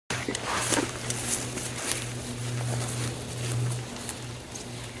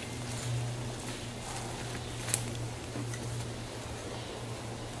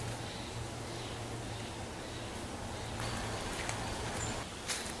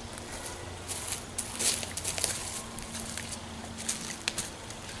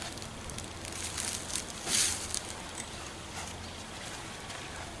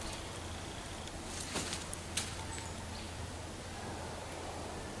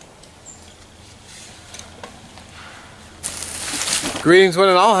Greetings one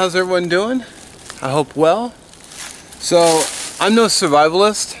and all, how's everyone doing? I hope well. So, I'm no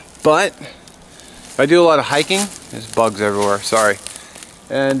survivalist, but I do a lot of hiking. There's bugs everywhere, sorry.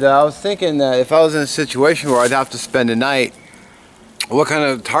 And I was thinking that if I was in a situation where I'd have to spend a night, what kind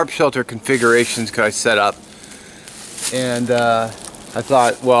of tarp shelter configurations could I set up? And I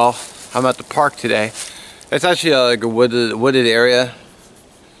thought, well, I'm at the park today. It's actually like a wooded area.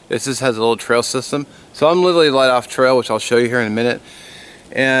 This just has a little trail system. So I'm literally light off trail, which I'll show you here in a minute.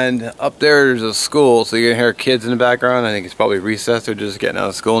 And up there's a school, so you're gonna hear kids in the background. I think it's probably recess. They're just getting out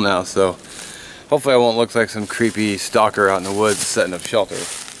of school now. So hopefully I won't look like some creepy stalker out in the woods setting up shelter.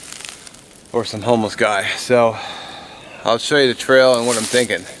 Or some homeless guy. So I'll show you the trail and what I'm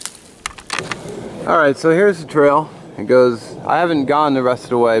thinking. Alright, so here's the trail. It goes, I haven't gone the rest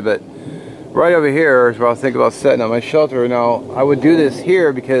of the way, but right over here is where I was thinking about setting up my shelter. Now, I would do this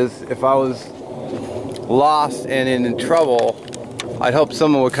here because if I was lost and in trouble, I'd hope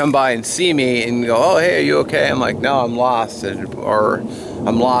someone would come by and see me and go, oh, hey, are you okay? I'm like, no, I'm lost, or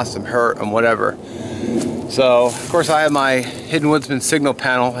I'm lost, I'm hurt, I'm whatever. So, of course, I have my Hidden Woodsman signal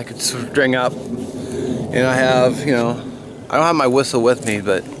panel I could string up. And I have, you know, I don't have my whistle with me,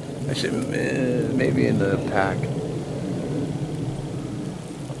 but I should, maybe in the pack.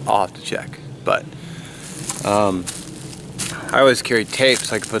 I'll have to check, but I always carry tape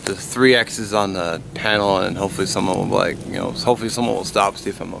so I can put the 3 X's on the panel, and hopefully someone will, like, you know, hopefully someone will stop, see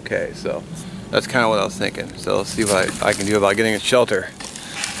if I'm okay. So that's kind of what I was thinking. So let's see what I can do about getting a shelter.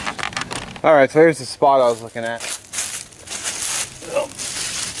 All right, so here's the spot I was looking at.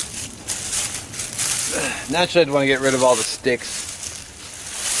 Naturally, I'd want to get rid of all the sticks.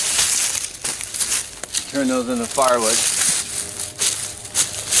 Turn those into firewood.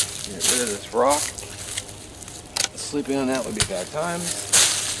 Get rid of this rock. Sleeping on that would be bad times.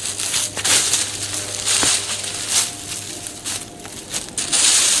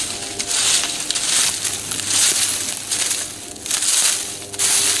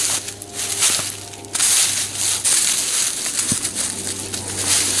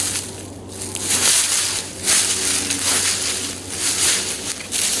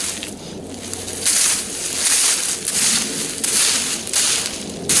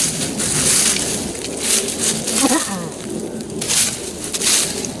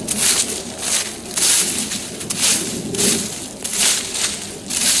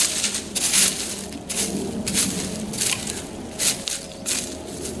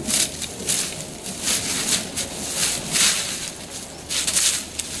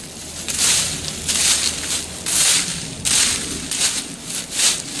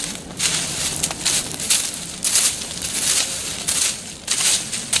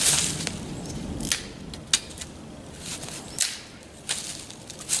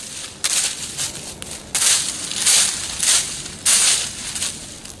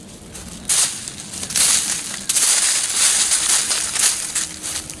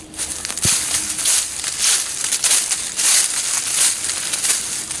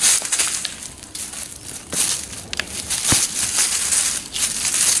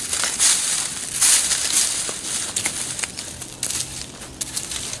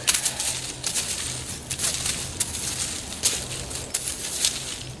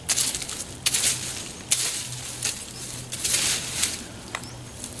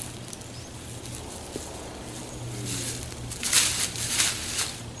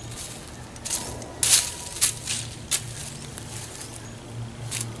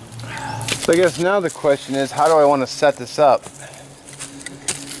 So I guess now the question is, how do I want to set this up?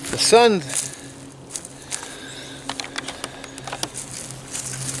 The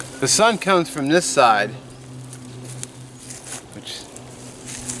sun comes from this side, which,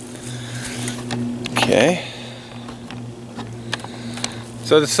 okay.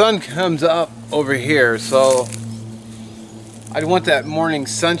 So the sun comes up over here, so I'd want that morning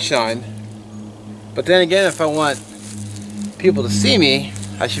sunshine. But then again, if I want people to see me,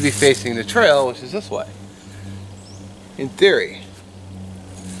 I should be facing the trail, which is this way, in theory.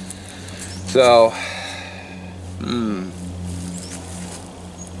 So,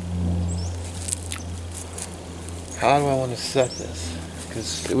 how do I want to set this?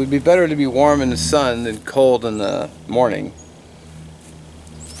 Because it would be better to be warm in the sun than cold in the morning.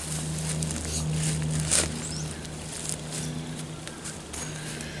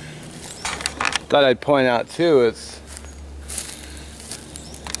 Thought I'd point out too, is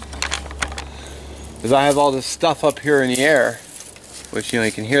I have all this stuff up here in the air, which, you know,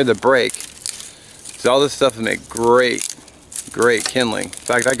 you can hear the brake. So all this stuff would make great kindling. In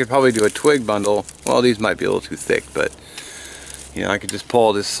fact, I could probably do a twig bundle. Well, these might be a little too thick, but you know, I could just pull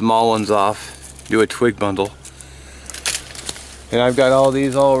all these small ones off, do a twig bundle. And I've got all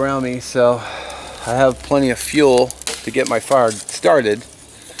these all around me, so I have plenty of fuel to get my fire started.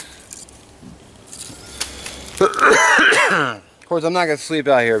 Of course, I'm not gonna sleep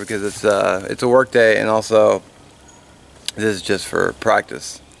out here because it's a work day, and also this is just for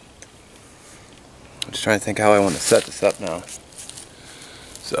practice. I'm just trying to think how I want to set this up now.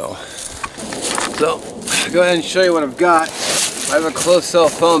 So go ahead and show you what I've got. I have a closed cell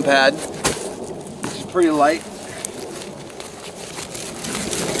foam pad, which is pretty light.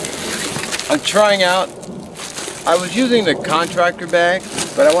 I'm trying out, I was using the contractor bag,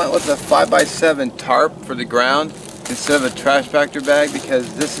 but I went with a 5x7 tarp for the ground instead of a trash factor bag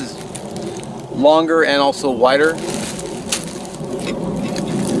because this is longer and also wider. Get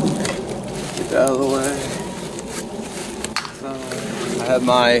that out of the way. So I have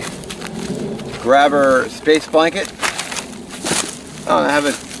my grabber space blanket. Oh, I have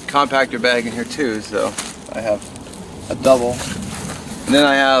a compactor bag in here too, so I have a double. And then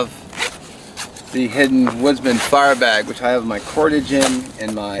I have the hidden woodsman fire bag, which I have my cordage in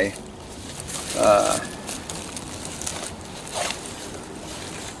and my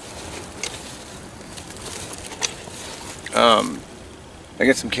I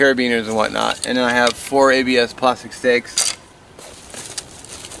get some carabiners and whatnot, and then I have 4 ABS plastic stakes,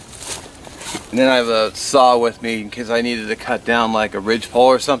 and then I have a saw with me in case I needed to cut down like a ridge pole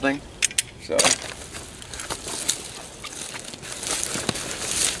or something. So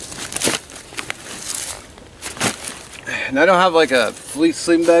and I don't have like a fleece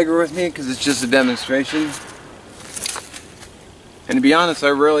sleeping bagger with me because it's just a demonstration. And to be honest, I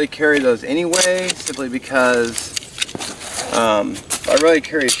rarely carry those anyway, simply because I really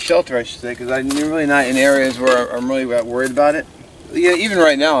carry a shelter, I should say, because I'm really not in areas where I'm really worried about it. Yeah, even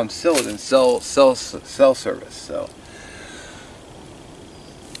right now I'm still in cell service, so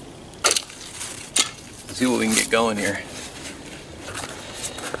let's see what we can get going here.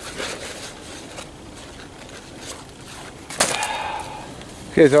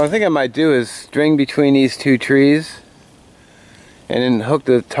 Okay, so what I think I might do is string between these two trees and then hook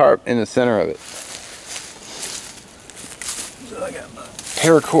the tarp in the center of it. So I got my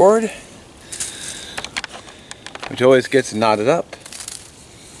paracord, which always gets knotted up.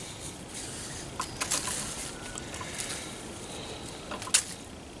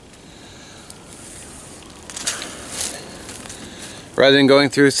 Rather than going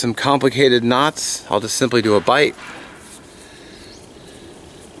through some complicated knots, I'll just simply do a bite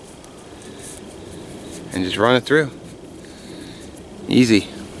and just run it through. Easy.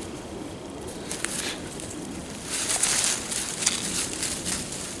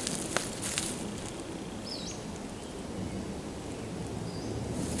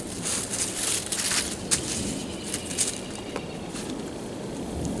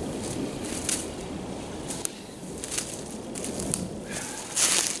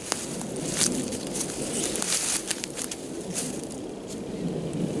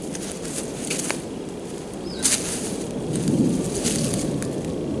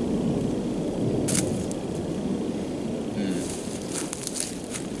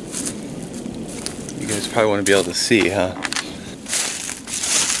 You guys probably want to be able to see, huh?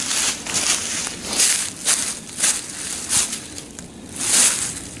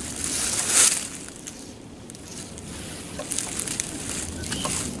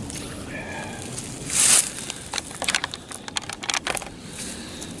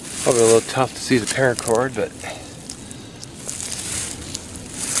 Probably a little tough to see the paracord, but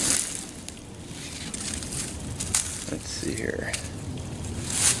let's see here.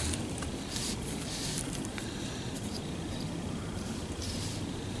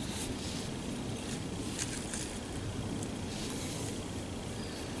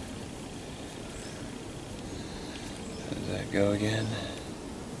 How does that go again?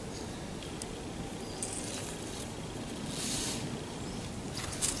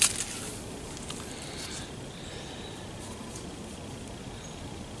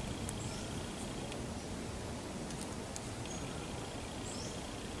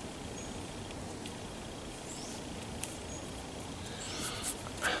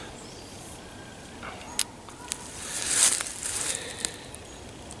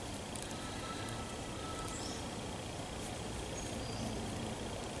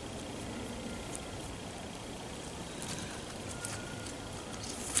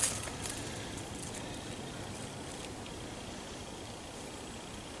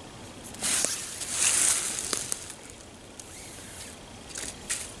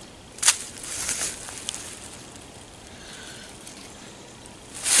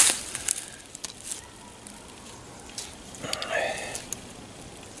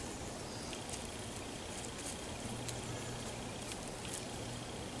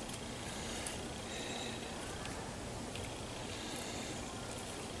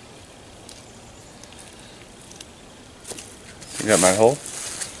 You got my hole?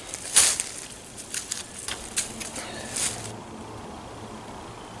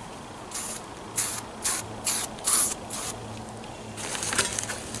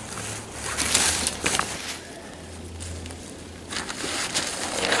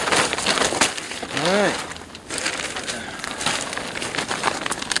 Alright.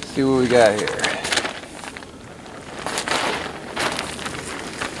 See what we got here.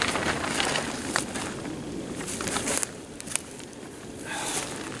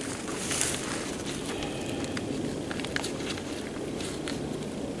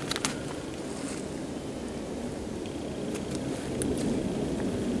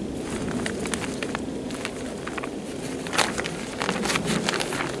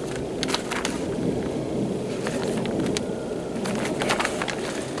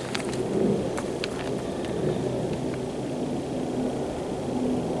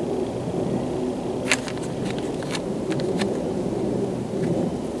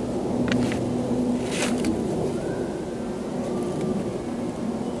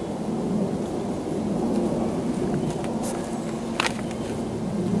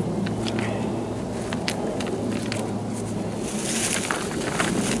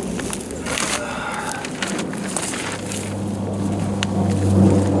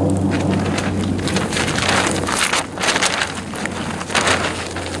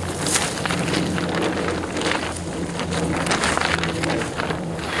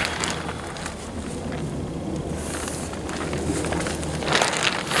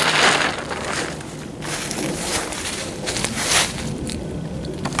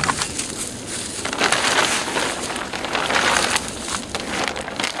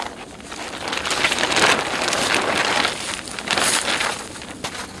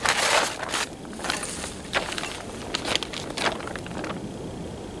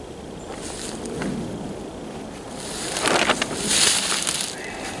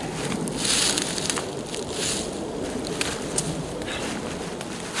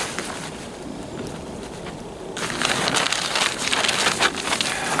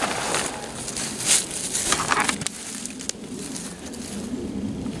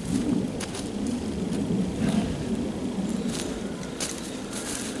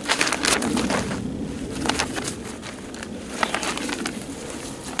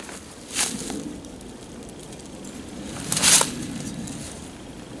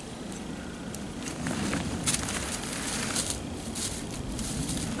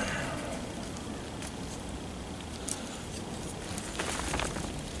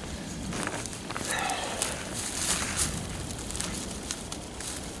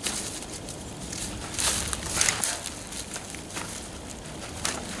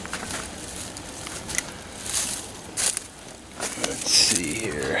 Let's see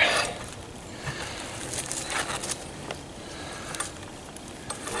here.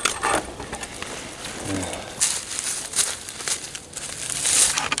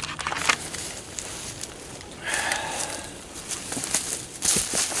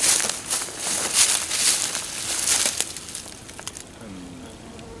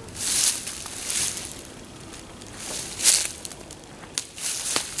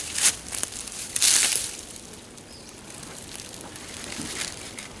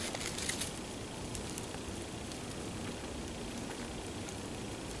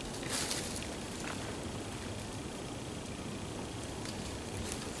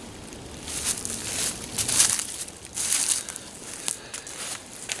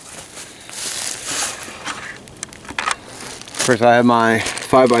 First I have my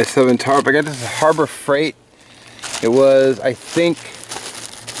 5x7 tarp. I got this at Harbor Freight. It was, I think,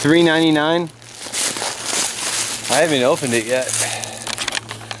 $3.99. I haven't even opened it yet.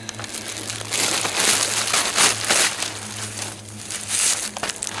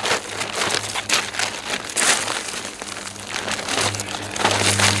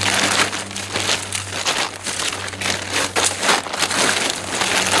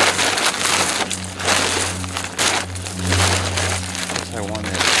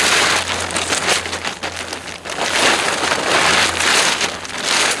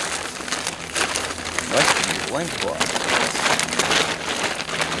 Lengthwise.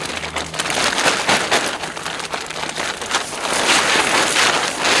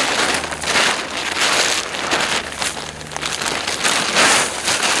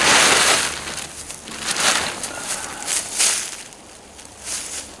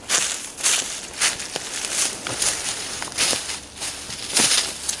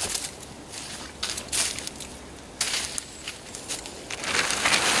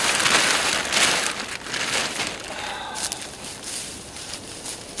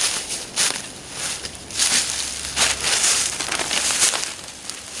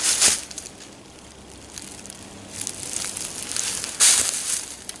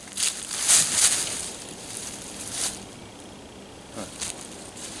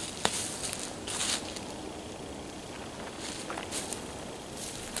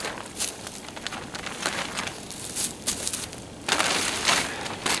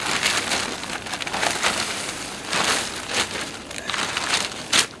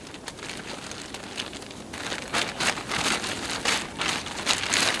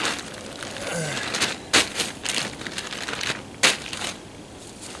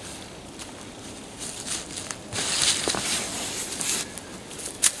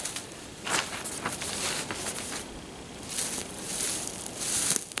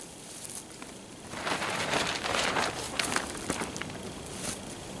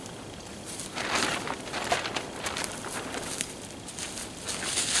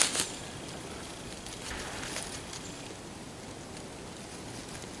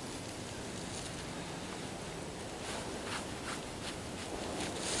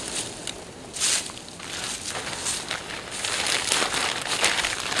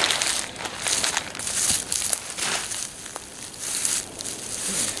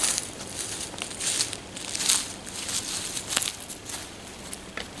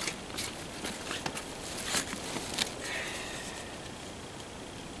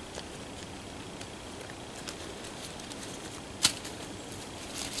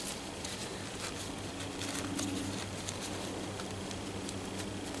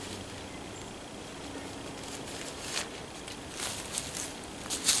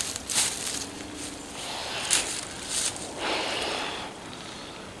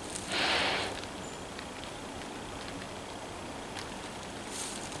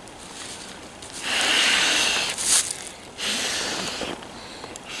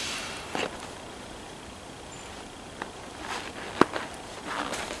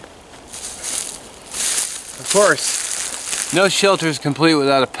 of course, no shelter is complete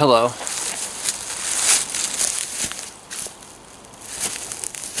without a pillow.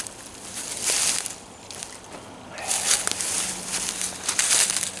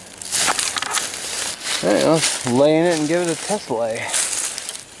 Alright, let's lay in it and give it a test lay.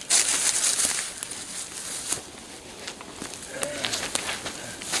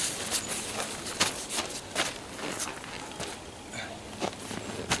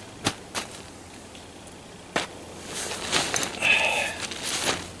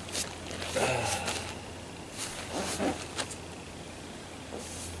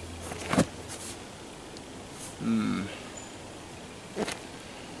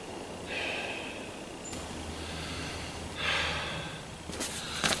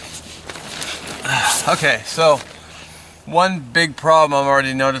 Okay, so one big problem I'm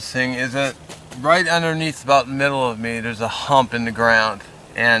already noticing is that right underneath about the middle of me there's a hump in the ground,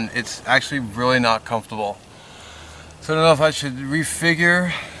 and it's actually really not comfortable. So I don't know if I should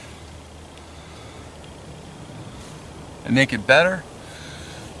refigure and make it better,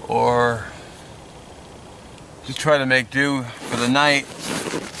 or just try to make do for the night.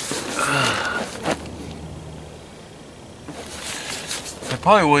 I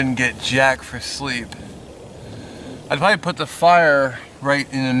probably wouldn't get jack for sleep. I'd probably put the fire right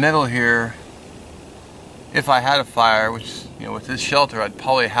in the middle here if I had a fire, which, you know, with this shelter I'd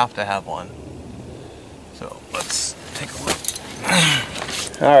probably have to have one. So let's take a look.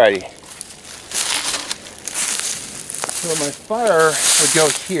 Alrighty. So my fire would go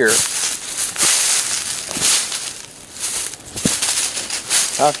here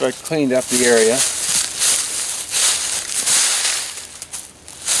after I cleaned up the area.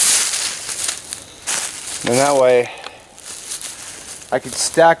 And that way I could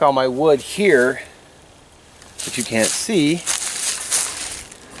stack all my wood here, which you can't see.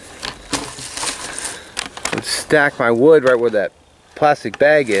 And stack my wood right where that plastic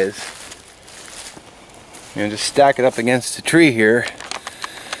bag is. And just stack it up against the tree here.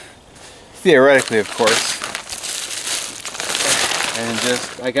 Theoretically, of course. And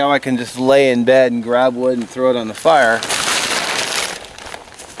just, like how I can just lay in bed and grab wood and throw it on the fire.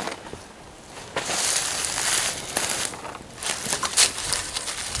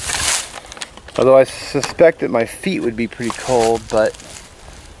 Although I suspect that my feet would be pretty cold, but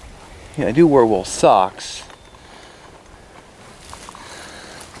yeah, I do wear wool socks.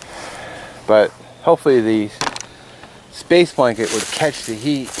 But hopefully the space blanket would catch the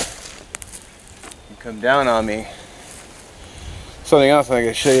heat and come down on me. Something else I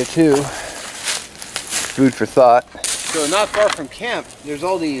can show you too. Food for thought. So not far from camp, there's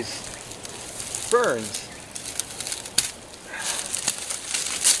all these ferns.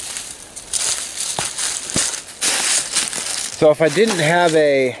 So if I didn't have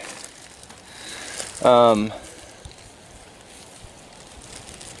a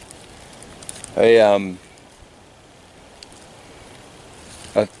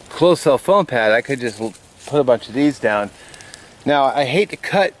closed cell foam pad, I could just put a bunch of these down. Now I hate to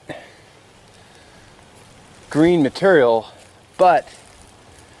cut green material, but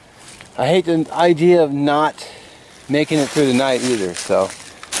I hate the idea of not making it through the night either. So,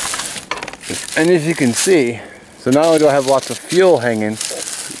 and as you can see, so not only do I have lots of fuel hanging,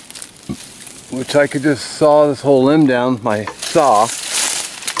 which I could just saw this whole limb down with my saw,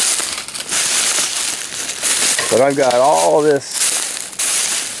 but I've got all this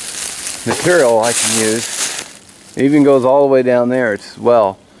material I can use. It even goes all the way down there as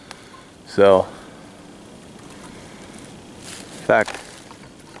well. So, in fact,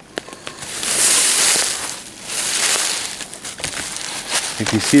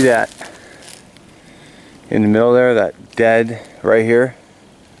 if you see that in the middle there, that dead right here,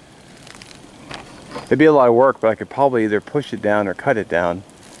 it'd be a lot of work, but I could probably either push it down or cut it down.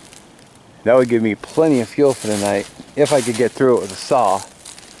 That would give me plenty of fuel for the night if I could get through it with a saw.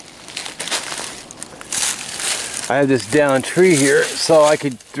 I have this down tree here, so I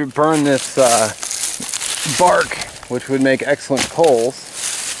could burn this bark, which would make excellent coals.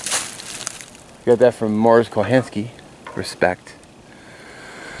 Got that from Morris Kohansky. Respect.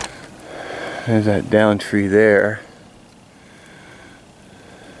 There's that down tree there.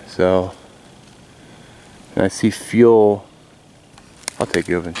 So, and I see fuel. I'll take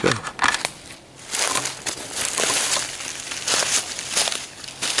you over and show you.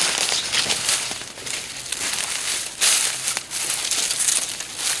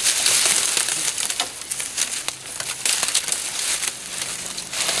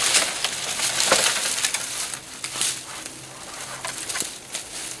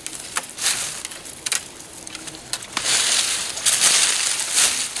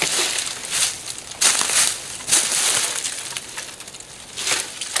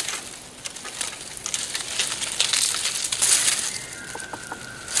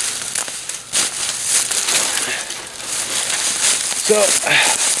 So,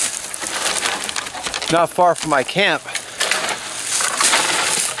 not far from my camp,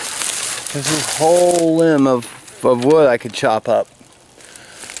 there's this whole limb of wood I could chop up.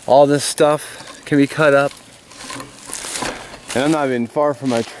 All this stuff can be cut up. And I'm not even far from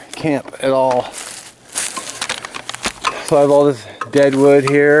my camp at all. So I have all this dead wood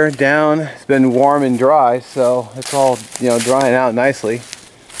here down. It's been warm and dry, so it's all, you know, drying out nicely.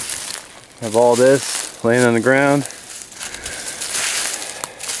 I have all this laying on the ground.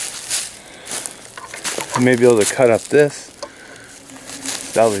 I may be able to cut up this,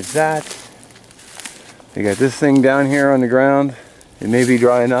 salvage that. You got this thing down here on the ground. It may be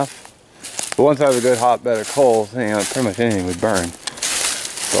dry enough, but once I have a good hot bed of coals, you know, pretty much anything would burn.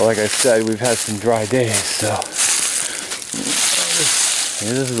 So like I said, we've had some dry days, so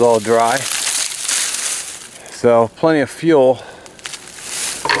this is all dry. So plenty of fuel.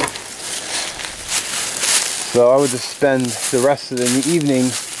 So I would just spend the rest of the evening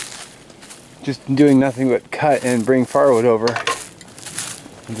just doing nothing but cut and bring firewood over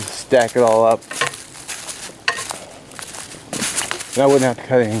and just stack it all up. And I wouldn't have to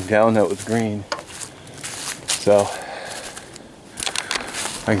cut anything down that was green. So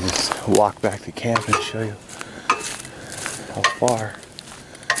I can just walk back to camp and show you how far.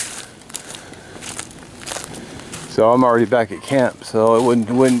 So I'm already back at camp, so it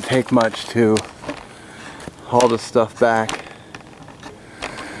wouldn't take much to haul this stuff back.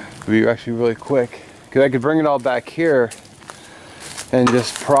 It would be actually really quick, because I could bring it all back here and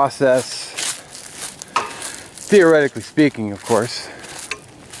just process, theoretically speaking, of course.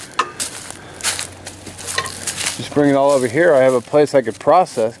 Just bring it all over here. I have a place I could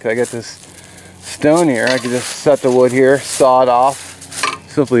process, because I got this stone here. I could just set the wood here, saw it off,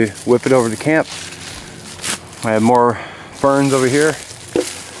 simply whip it over to camp. I have more ferns over here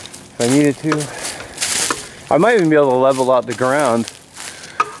if I needed to. I might even be able to level out the ground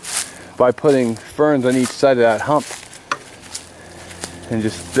by putting ferns on each side of that hump and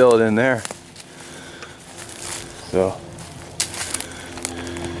just fill it in there. So,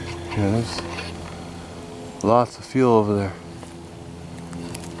 you know, there's lots of fuel over there.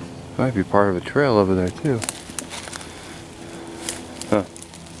 Might be part of a trail over there too. Huh.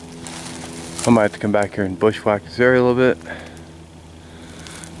 I might have to come back here and bushwhack this area a little bit.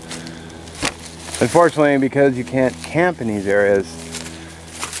 Unfortunately, because you can't camp in these areas,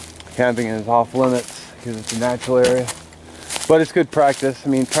 camping is off limits because it's a natural area. But it's good practice. I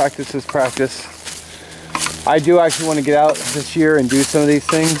mean, practice is practice. I do actually want to get out this year and do some of these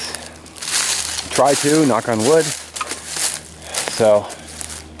things. Try to, knock on wood. So,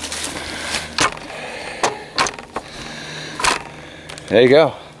 there you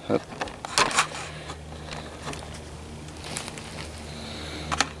go.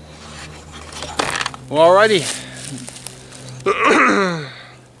 Well, alrighty.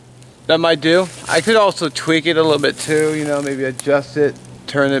 That might do. I could also tweak it a little bit too, you know, maybe adjust it,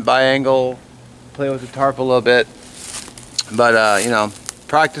 turn it by angle, play with the tarp a little bit. But, you know,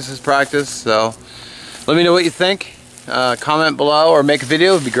 practice is practice, so let me know what you think. Comment below or make a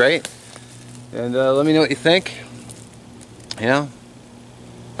video would be great. And let me know what you think. You know,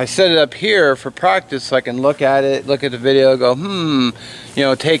 I set it up here for practice so I can look at it, look at the video, go, you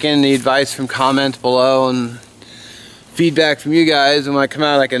know, take in the advice from comments below and feedback from you guys, and when I come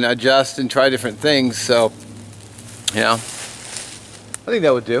out I can adjust and try different things. So, you know, I think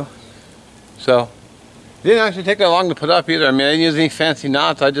that would do. So, it didn't actually take that long to put up either. I mean, I didn't use any fancy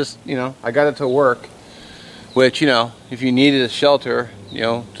knots. I just, you know, I got it to work. Which, you know, if you needed a shelter, you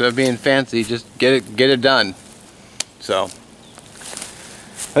know, instead of being fancy, just get it done. So,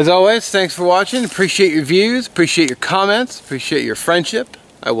 as always, thanks for watching. Appreciate your views, appreciate your comments, appreciate your friendship.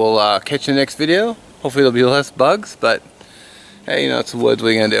 I will catch you in the next video. Hopefully there'll be less bugs, but hey, you know, it's the woods. What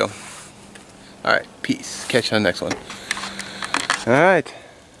are you gonna do? Alright, peace. Catch you on the next one. Alright,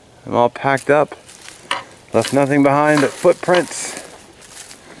 I'm all packed up. Left nothing behind but footprints.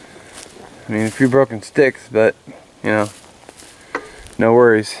 I mean, a few broken sticks, but, you know, no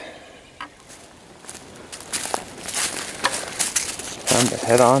worries. Time to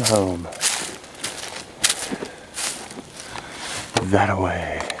head on home. That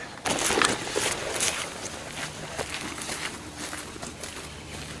away.